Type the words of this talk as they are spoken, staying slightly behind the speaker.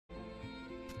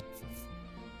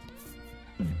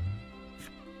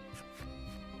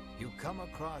come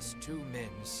across two men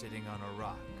sitting on a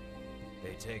rock.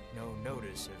 They take no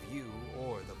notice of you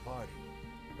or the party,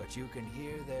 but you can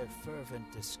hear their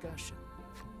fervent discussion.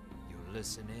 You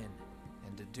listen in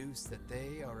and deduce that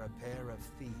they are a pair of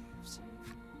thieves.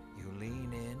 You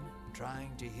lean in,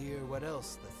 trying to hear what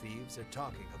else the thieves are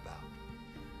talking about.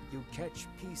 You catch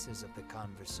pieces of the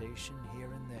conversation here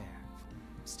and there.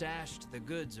 Stashed the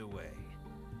goods away.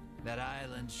 That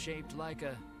island shaped like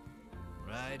a...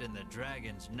 right in the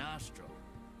dragon's nostril.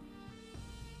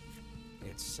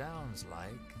 It sounds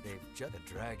like they've just... the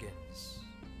dragon's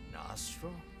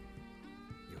nostril?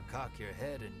 You cock your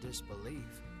head in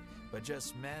disbelief, but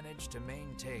just manage to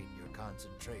maintain your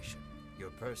concentration.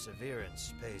 Your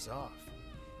perseverance pays off.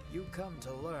 You come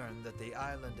to learn that the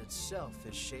island itself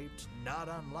is shaped not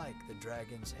unlike the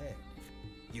dragon's head.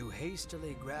 You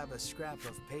hastily grab a scrap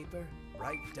of paper,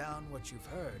 write down what you've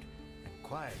heard, and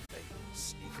quietly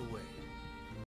sneak